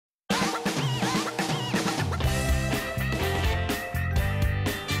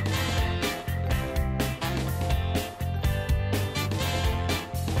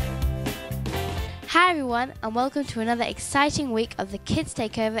Hi everyone, and welcome to another exciting week of the Kids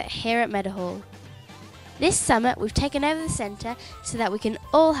Takeover here at Meadowhall. This summer we've taken over the centre so that we can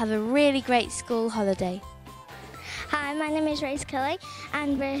all have a really great school holiday. Hi, my name is Rayce Kelly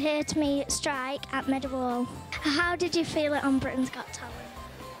and we're here to meet Strike at Meadowhall. How did you feel it on Britain's Got Talent?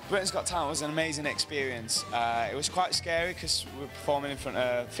 Britain's Got Talent was an amazing experience. It was quite scary because we were performing in front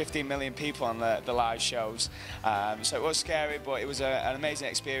of 15 million people on the live shows. So it was scary, but it was an amazing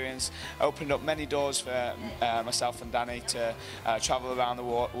experience. Opened up many doors for myself and Danny to travel around the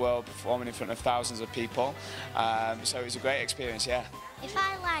world performing in front of thousands of people. So it was a great experience, yeah. If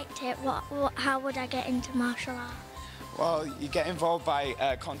I liked it, how would I get into martial art? Well, you get involved by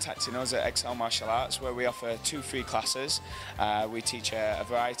contacting us at Excel Martial Arts, where we offer 2 free classes. We teach a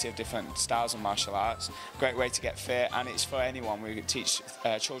variety of different styles of martial arts. Great way to get fit, and it's for anyone. We teach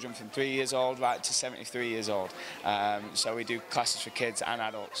children from 3 years old right to 73 years old. So we do classes for kids and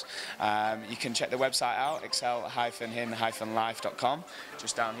adults. You can check the website out, excel-in-life.com,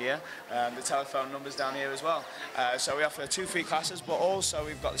 just down here. The telephone number's down here as well. So we offer 2 free classes, but also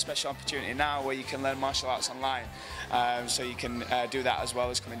we've got the special opportunity now where you can learn martial arts online. So you can do that as well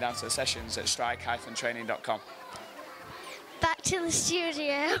as coming down to the sessions at strike-training.com. Back to the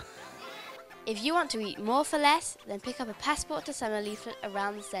studio. If you want to eat more for less, then pick up a Passport to Summer leaflet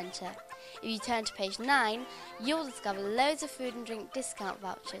around the centre. If you turn to page 9, you'll discover loads of food and drink discount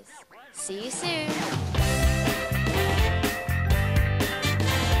vouchers. See you soon!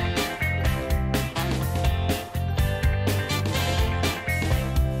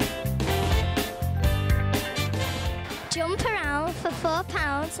 Jump around for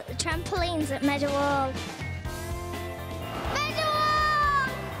 £4 at the trampolines at Meadowhall. Meadowhall!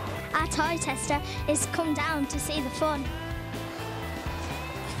 Our toy tester is come down to see the fun.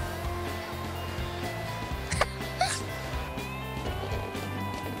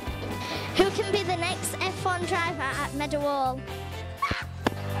 Who can be the next F1 driver at Meadowhall?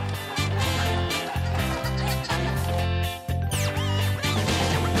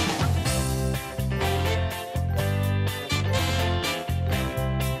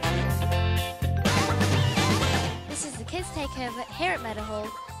 Kids Takeover here at Meadowhall.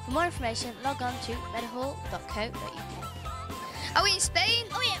 For more information, log on to meadowhall.co.uk. Are we in Spain?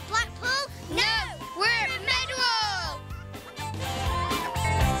 Are we at Blackpool? No, we're at Meadowhall!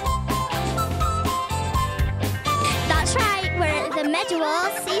 That's right, we're at the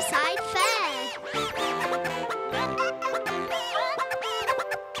Meadowhall Seaside Fair.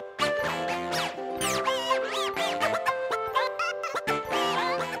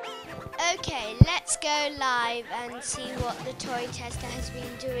 Okay, let's go live and see what the toy tester has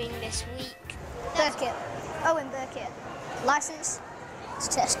been doing this week. Burkett, Owen Burkett, licence to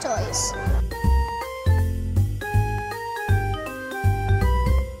test toys.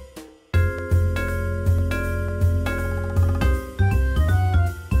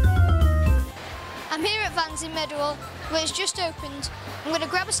 I'm here at Vans in Meadowhall, where it's just opened. I'm going to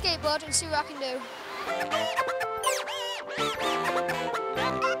grab a skateboard and see what I can do.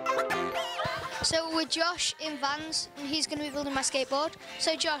 So we're with Josh in Vans, and he's going to be building my skateboard.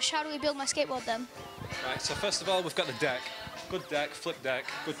 So Josh, how do we build my skateboard then? Right, so first of all we've got the deck. Good deck, flip deck,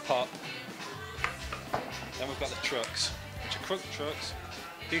 good pop. Then we've got the trucks, which are crunk trucks,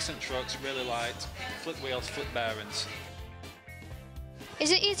 decent trucks, really light, flip wheels, flip bearings.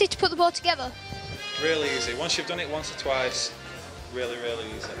 Is it easy to put the board together? Really easy. Once you've done it once or twice, really, really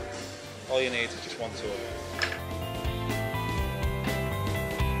easy. All you need is just one tool.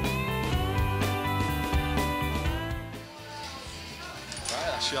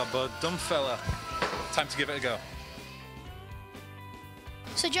 That's your board done, fella. Time to give it a go.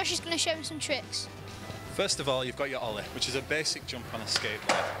 So Josh is going to show me some tricks. First of all, you've got your ollie, which is a basic jump on a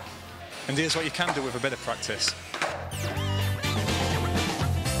skateboard. And here's what you can do with a bit of practice.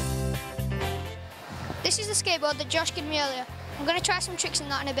 This is the skateboard that Josh gave me earlier. I'm going to try some tricks in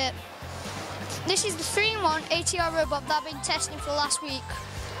that in a bit. This is the 3-in-1 ATR robot that I've been testing for last week.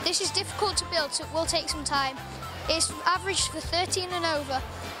 This is difficult to build, so it will take some time. It's averaged for 13 and over.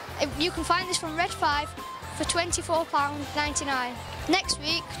 You can find this from Red 5 for £24.99. Next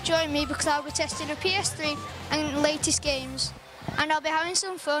week, join me because I'll be testing a PS3 and latest games. And I'll be having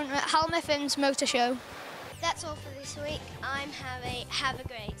some fun at Hallam FM's Motor Show. That's all for this week. Have a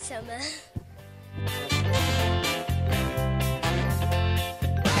great summer.